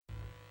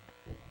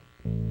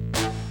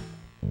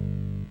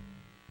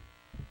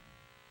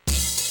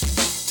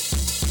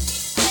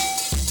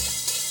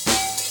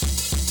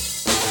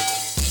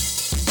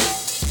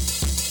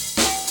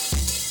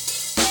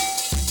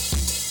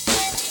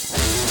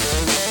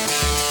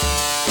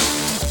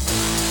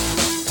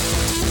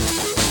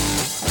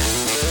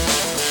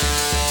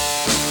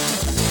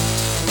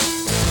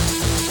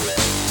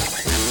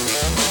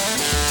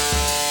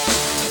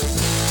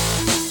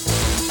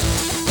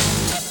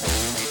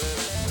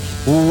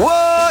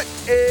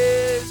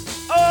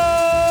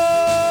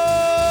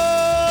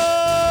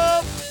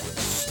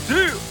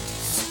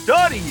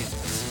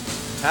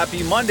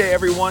Happy Monday,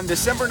 everyone.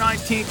 December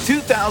 19th,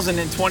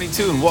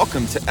 2022, and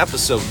welcome to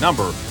episode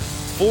number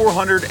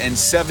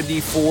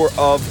 474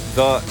 of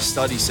The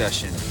Study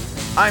Session.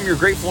 I'm your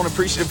grateful and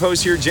appreciative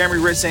host here,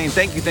 Jeremy Ritz, saying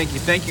thank you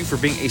for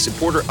being a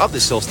supporter of the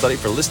self-study,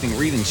 for listening,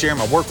 reading, sharing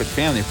my work with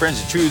family and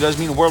friends. It truly does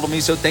mean the world to me,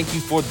 so thank you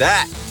for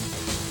that.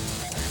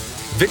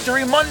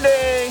 Victory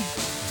Monday!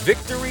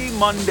 Victory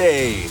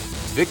Monday!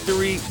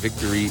 Victory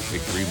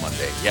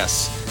Monday.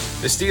 Yes,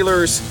 the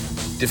Steelers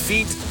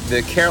defeat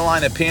the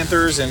Carolina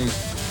Panthers in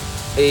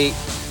a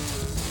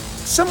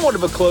somewhat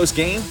of a close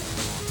game.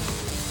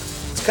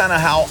 It's kind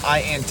of how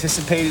I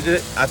anticipated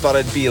it. I thought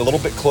it'd be a little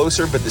bit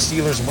closer, but the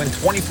Steelers win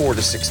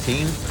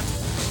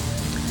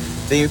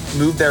 24-16. They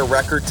moved their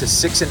record to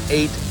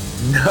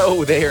 6-8.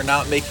 No, they are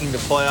not making the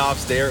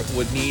playoffs. They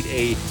would need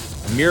a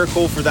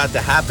miracle for that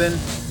to happen,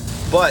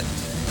 but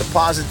the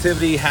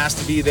positivity has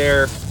to be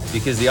there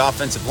because the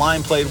offensive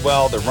line played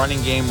well. The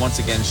running game once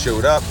again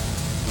showed up,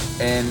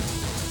 and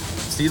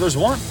Steelers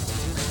won.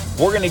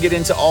 We're going to get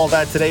into all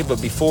that today,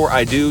 but before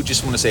I do,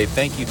 just want to say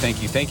thank you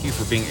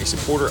for being a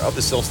supporter of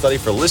the self-study,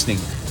 for listening,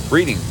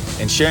 reading,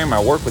 and sharing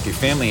my work with your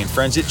family and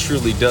friends. It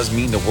truly does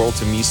mean the world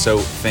to me, so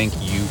thank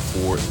you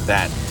for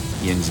that.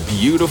 Ian's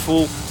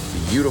beautiful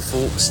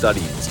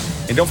studyings.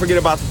 And don't forget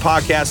about the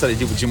podcast that I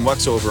did with Jim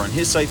Wexel over on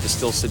his site, The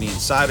Still City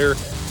Insider.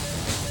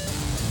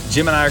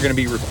 Jim and I are going to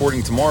be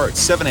recording tomorrow at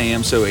 7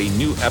 a.m., so a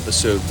new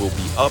episode will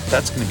be up.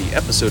 That's going to be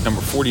episode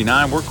number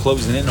 49. We're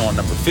closing in on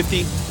number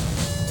 50.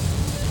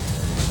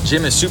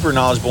 Jim is super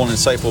knowledgeable and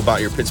insightful about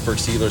your Pittsburgh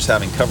Steelers,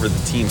 having covered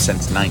the team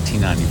since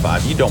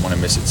 1995. You don't want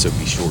to miss it, so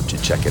be sure to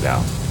check it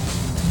out.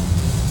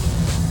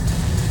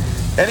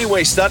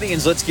 Anyway,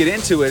 studyings, let's get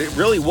into it. It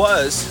really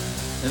was,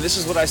 and this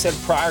is what I said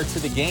prior to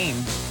the game,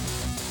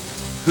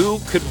 who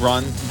could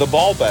run the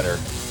ball better?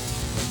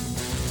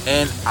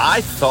 And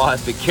I thought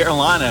that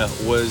Carolina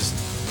was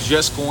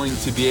just going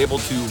to be able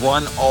to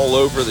run all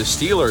over the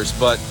Steelers,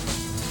 but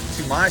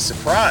to my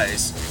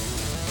surprise,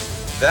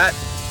 that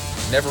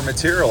never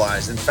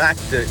materialized. In fact,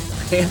 the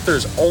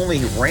Panthers only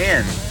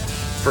ran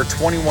for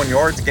 21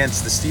 yards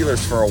against the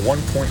Steelers for a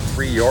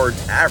 1.3 yard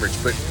average.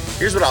 But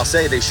here's what I'll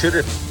say. They should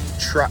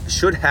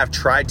have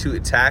tried to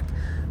attack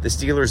the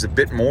Steelers a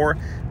bit more.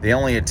 They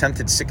only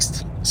attempted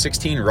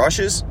 16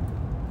 rushes.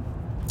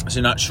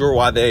 So not sure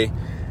why they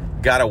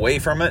got away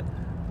from it.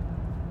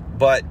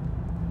 But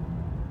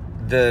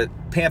the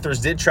Panthers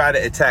did try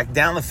to attack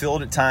down the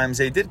field at times.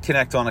 They did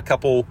connect on a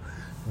couple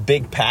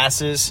big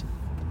passes.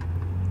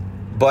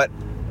 But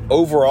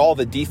overall,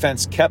 the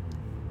defense kept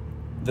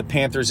the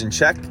Panthers in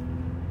check,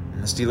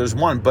 and the Steelers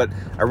won. But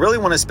I really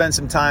want to spend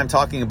some time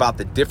talking about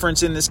the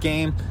difference in this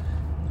game.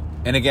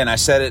 And again, I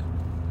said it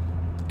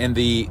in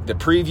the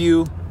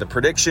preview, the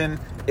prediction.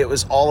 It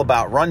was all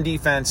about run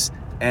defense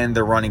and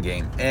the running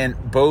game, and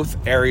both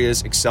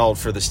areas excelled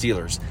for the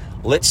Steelers.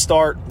 Let's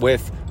start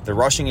with the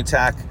rushing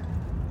attack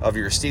of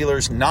your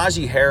Steelers.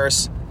 Najee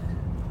Harris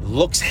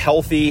looks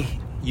healthy.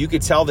 You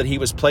could tell that he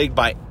was plagued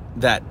by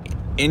that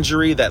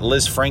injury, that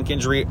Liz Frank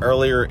injury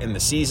earlier in the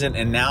season,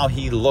 and now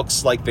he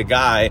looks like the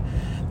guy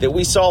that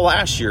we saw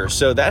last year.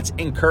 So that's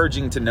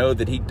encouraging to know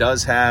that he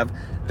does have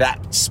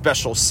that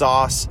special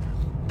sauce,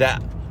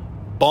 that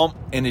bump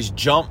in his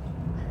jump.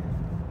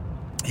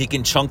 He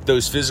can chunk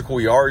those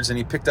physical yards, and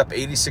he picked up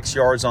 86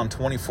 yards on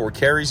 24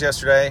 carries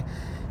yesterday.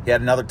 He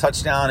had another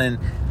touchdown, and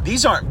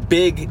these aren't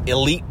big,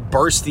 elite,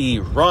 bursty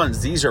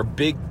runs. These are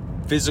big,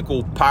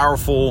 physical,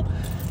 powerful,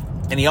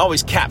 and he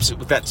always caps it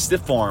with that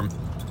stiff arm.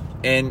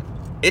 And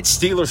it's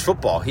Steelers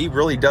football. He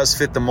really does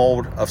fit the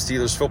mold of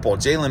Steelers football.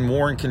 Jaylen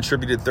Warren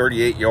contributed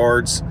 38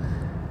 yards.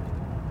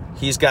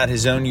 He's got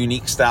his own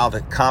unique style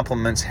that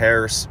complements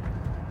Harris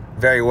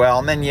very well.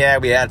 And then,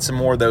 we had some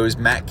more of those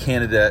Matt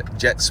Canada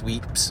jet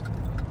sweeps.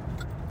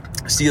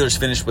 Steelers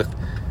finished with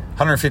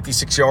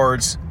 156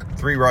 yards,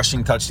 3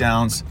 rushing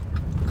touchdowns,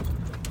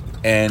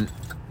 and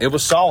it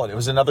was solid. It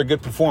was another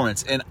good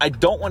performance. And I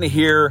don't want to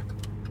hear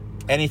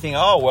anything,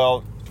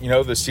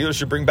 the Steelers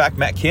should bring back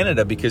Matt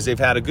Canada because they've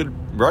had a good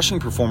rushing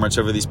performance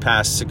over these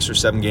past 6 or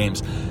 7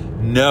 games.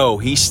 No,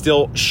 he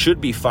still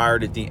should be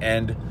fired at the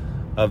end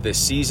of this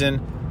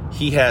season.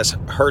 He has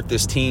hurt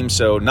this team,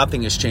 so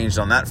nothing has changed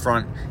on that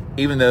front,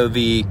 even though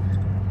the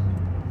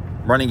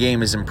running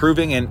game is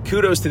improving. And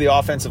kudos to the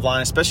offensive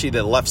line, especially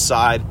the left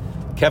side.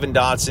 Kevin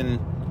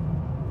Dotson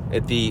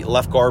at the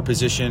left guard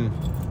position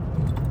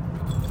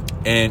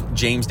and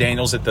James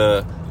Daniels at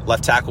the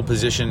left tackle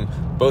position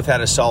both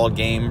had a solid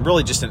game.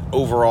 Really just an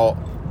overall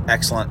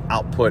excellent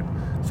output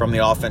from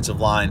the offensive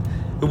line.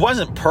 It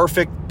wasn't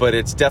perfect, but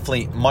it's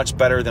definitely much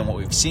better than what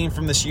we've seen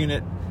from this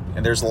unit,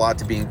 and there's a lot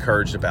to be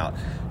encouraged about.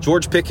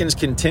 George Pickens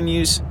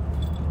continues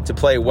to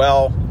play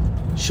well,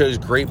 shows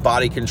great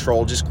body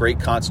control, just great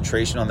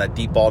concentration on that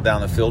deep ball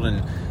down the field,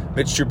 and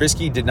Mitch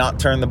Trubisky did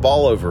not turn the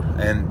ball over,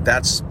 and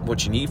that's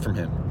what you need from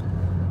him.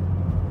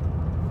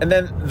 And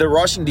then the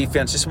rushing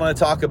defense, just want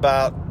to talk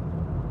about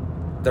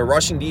the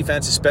rushing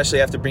defense, especially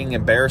after being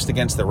embarrassed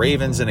against the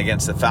Ravens and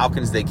against the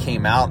Falcons. They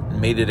came out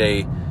and made it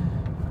a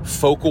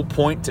focal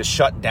point to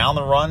shut down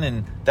the run,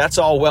 and that's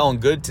all well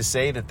and good to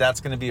say that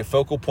that's going to be a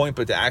focal point,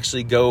 but to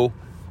actually go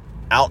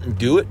out and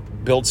do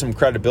it, build some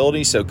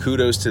credibility. So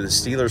kudos to the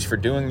Steelers for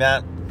doing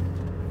that.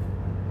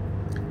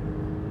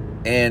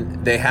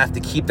 And they have to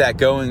keep that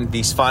going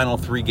these final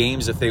 3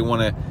 games if they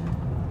want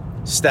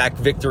to stack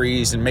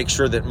victories and make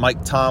sure that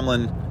Mike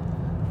Tomlin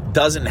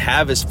doesn't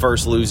have his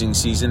first losing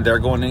season. They're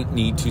going to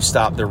need to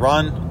stop the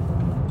run.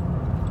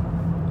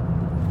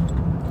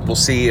 We'll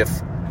see if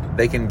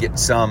they can get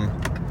some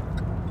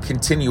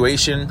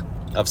continuation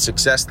of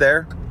success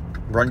there,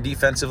 run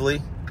defense-wise.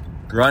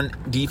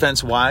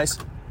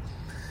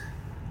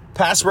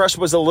 Pass rush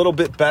was a little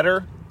bit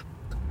better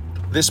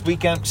this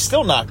weekend.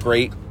 Still not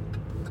great.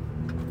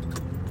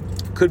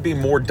 Could be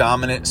more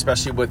dominant,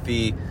 especially with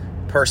the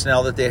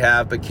personnel that they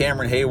have. But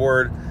Cameron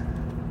Hayward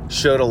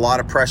showed a lot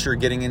of pressure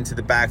getting into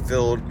the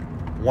backfield.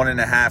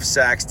 1.5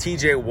 sacks.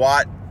 TJ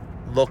Watt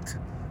looked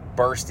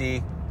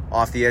bursty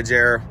off the edge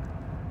there.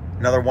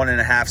 Another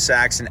 1.5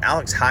 sacks. And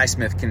Alex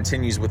Highsmith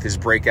continues with his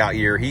breakout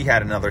year. He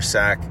had another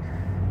sack.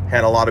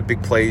 Had a lot of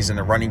big plays in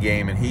the running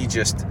game. And he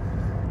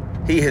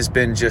has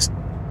been just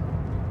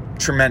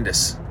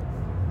tremendous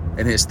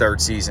in his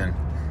 3rd season.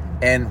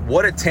 And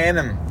what a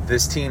tandem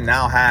this team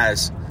now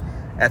has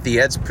at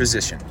the edge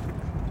position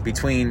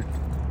between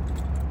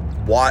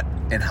Watt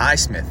and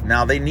Highsmith.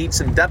 Now, they need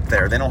some depth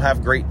there. They don't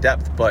have great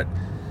depth, but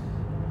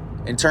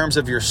in terms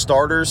of your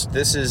starters,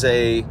 this is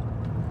a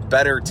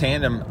better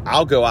tandem,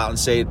 I'll go out and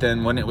say it,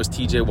 than when it was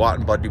TJ Watt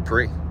and Bud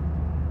Dupree.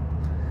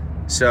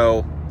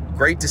 So,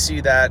 great to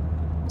see that.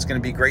 It's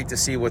going to be great to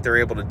see what they're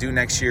able to do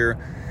next year.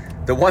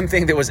 The one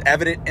thing that was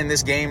evident in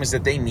this game is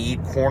that they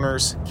need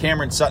corners.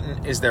 Cameron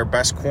Sutton is their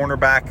best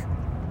cornerback,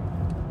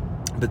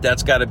 but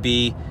that's got to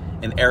be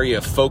an area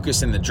of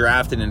focus in the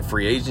draft and in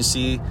free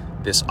agency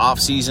this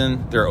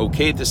offseason. They're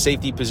okay at the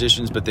safety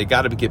positions, but they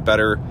got to get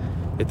better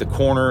at the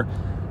corner.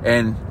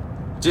 And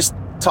just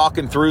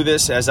talking through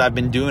this, as I've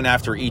been doing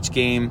after each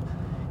game,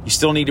 you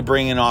still need to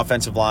bring in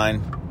offensive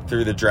line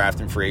through the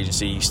draft and free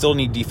agency. You still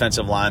need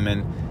defensive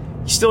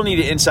linemen. You still need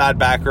an inside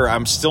backer.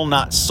 I'm still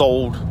not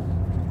sold,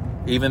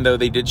 even though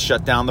they did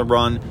shut down the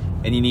run,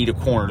 and you need a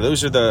corner.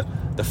 Those are the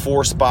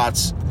 4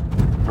 spots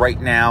right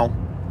now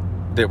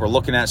that we're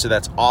looking at. So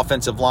that's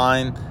offensive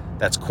line,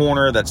 that's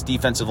corner, that's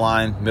defensive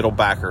line, middle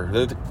backer.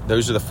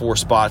 Those are the 4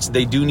 spots.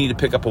 They do need to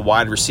pick up a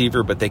wide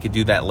receiver, but they could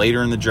do that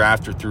later in the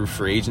draft or through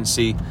free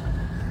agency.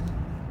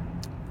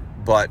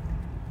 But,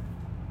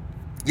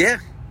 yeah,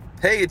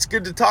 hey, it's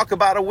good to talk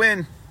about a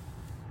win.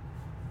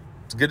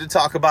 It's good to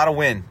talk about a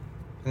win.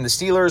 And the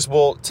Steelers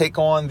will take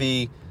on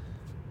the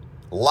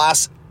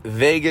Las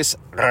Vegas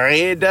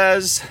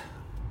Raiders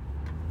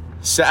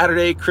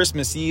Saturday,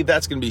 Christmas Eve.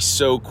 That's going to be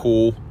so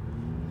cool.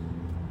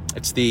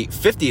 It's the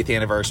 50th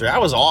anniversary. I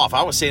was off.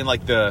 I was saying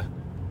like the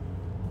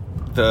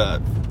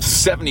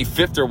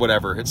 75th or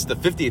whatever. It's the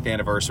 50th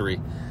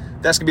anniversary.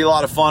 That's going to be a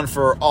lot of fun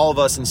for all of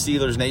us in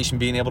Steelers Nation,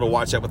 being able to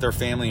watch that with our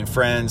family and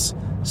friends,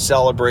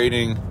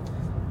 celebrating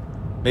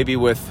maybe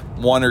with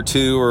 1 or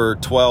 2 or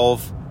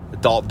 12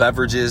 adult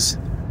beverages.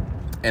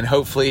 And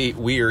hopefully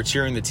we are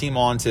cheering the team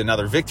on to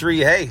another victory.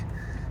 Hey,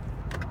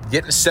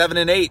 getting to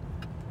 7-8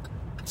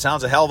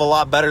 sounds a hell of a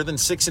lot better than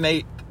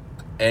 6-8.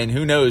 And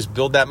who knows,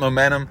 build that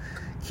momentum,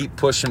 keep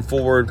pushing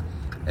forward,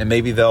 and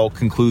maybe they'll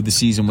conclude the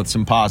season with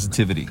some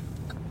positivity.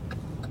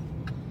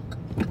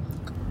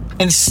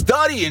 And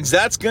Studians,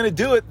 that's going to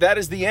do it. That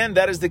is the end.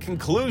 That is the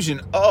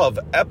conclusion of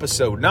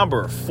episode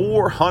number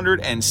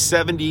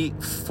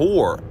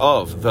 474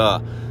 of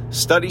the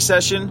study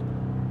session.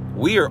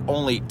 We are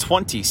only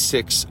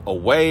 26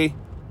 away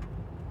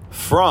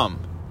from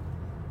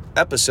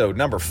episode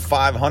number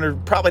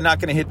 500. Probably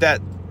not going to hit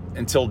that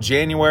until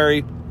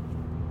January.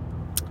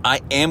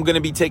 I am going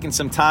to be taking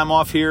some time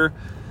off here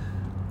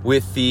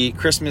with the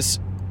Christmas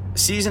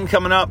season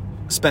coming up,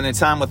 spending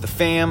time with the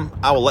fam.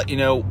 I will let you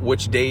know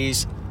which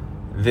days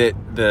that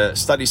the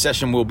study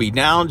session will be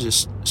down,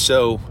 just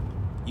so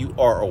you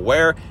are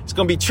aware. It's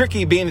going to be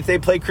tricky being that they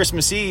play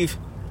Christmas Eve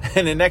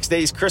and the next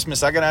day is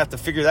Christmas. I'm going to have to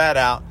figure that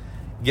out,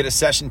 get a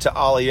session to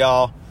all of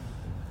y'all.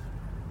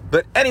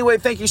 But anyway,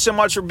 thank you so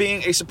much for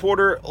being a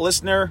supporter,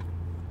 listener.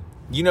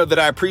 You know that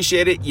I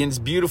appreciate it. Yin's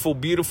beautiful,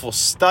 beautiful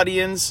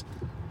Studians.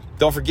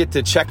 Don't forget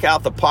to check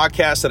out the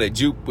podcast that I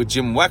do with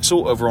Jim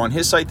Wexel over on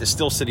his site, The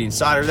Still City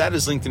Insider. That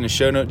is linked in the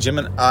show note. Jim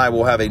and I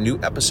will have a new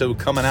episode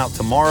coming out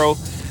tomorrow.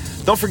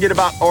 Don't forget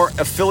about our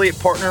affiliate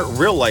partner,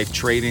 Real Life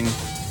Trading.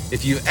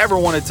 If you ever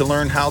wanted to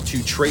learn how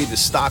to trade the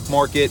stock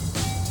market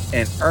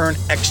and earn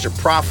extra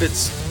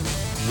profits,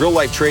 Real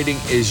Life Trading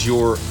is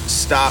your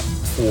stop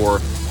for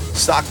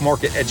stock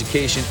market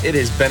education. It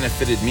has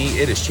benefited me.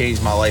 It has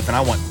changed my life, and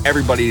I want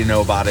everybody to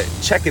know about it.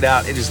 Check it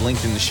out. It is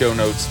linked in the show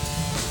notes.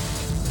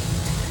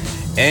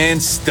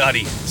 And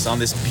Studies on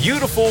this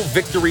beautiful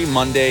Victory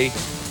Monday,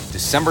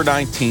 December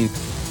 19th,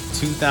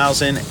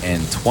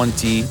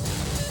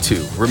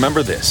 2022.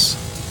 Remember this: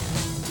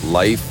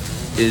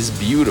 life is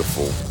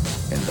beautiful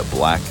in the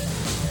black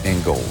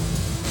and gold.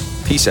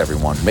 Peace,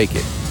 everyone. Make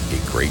it a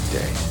great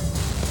day.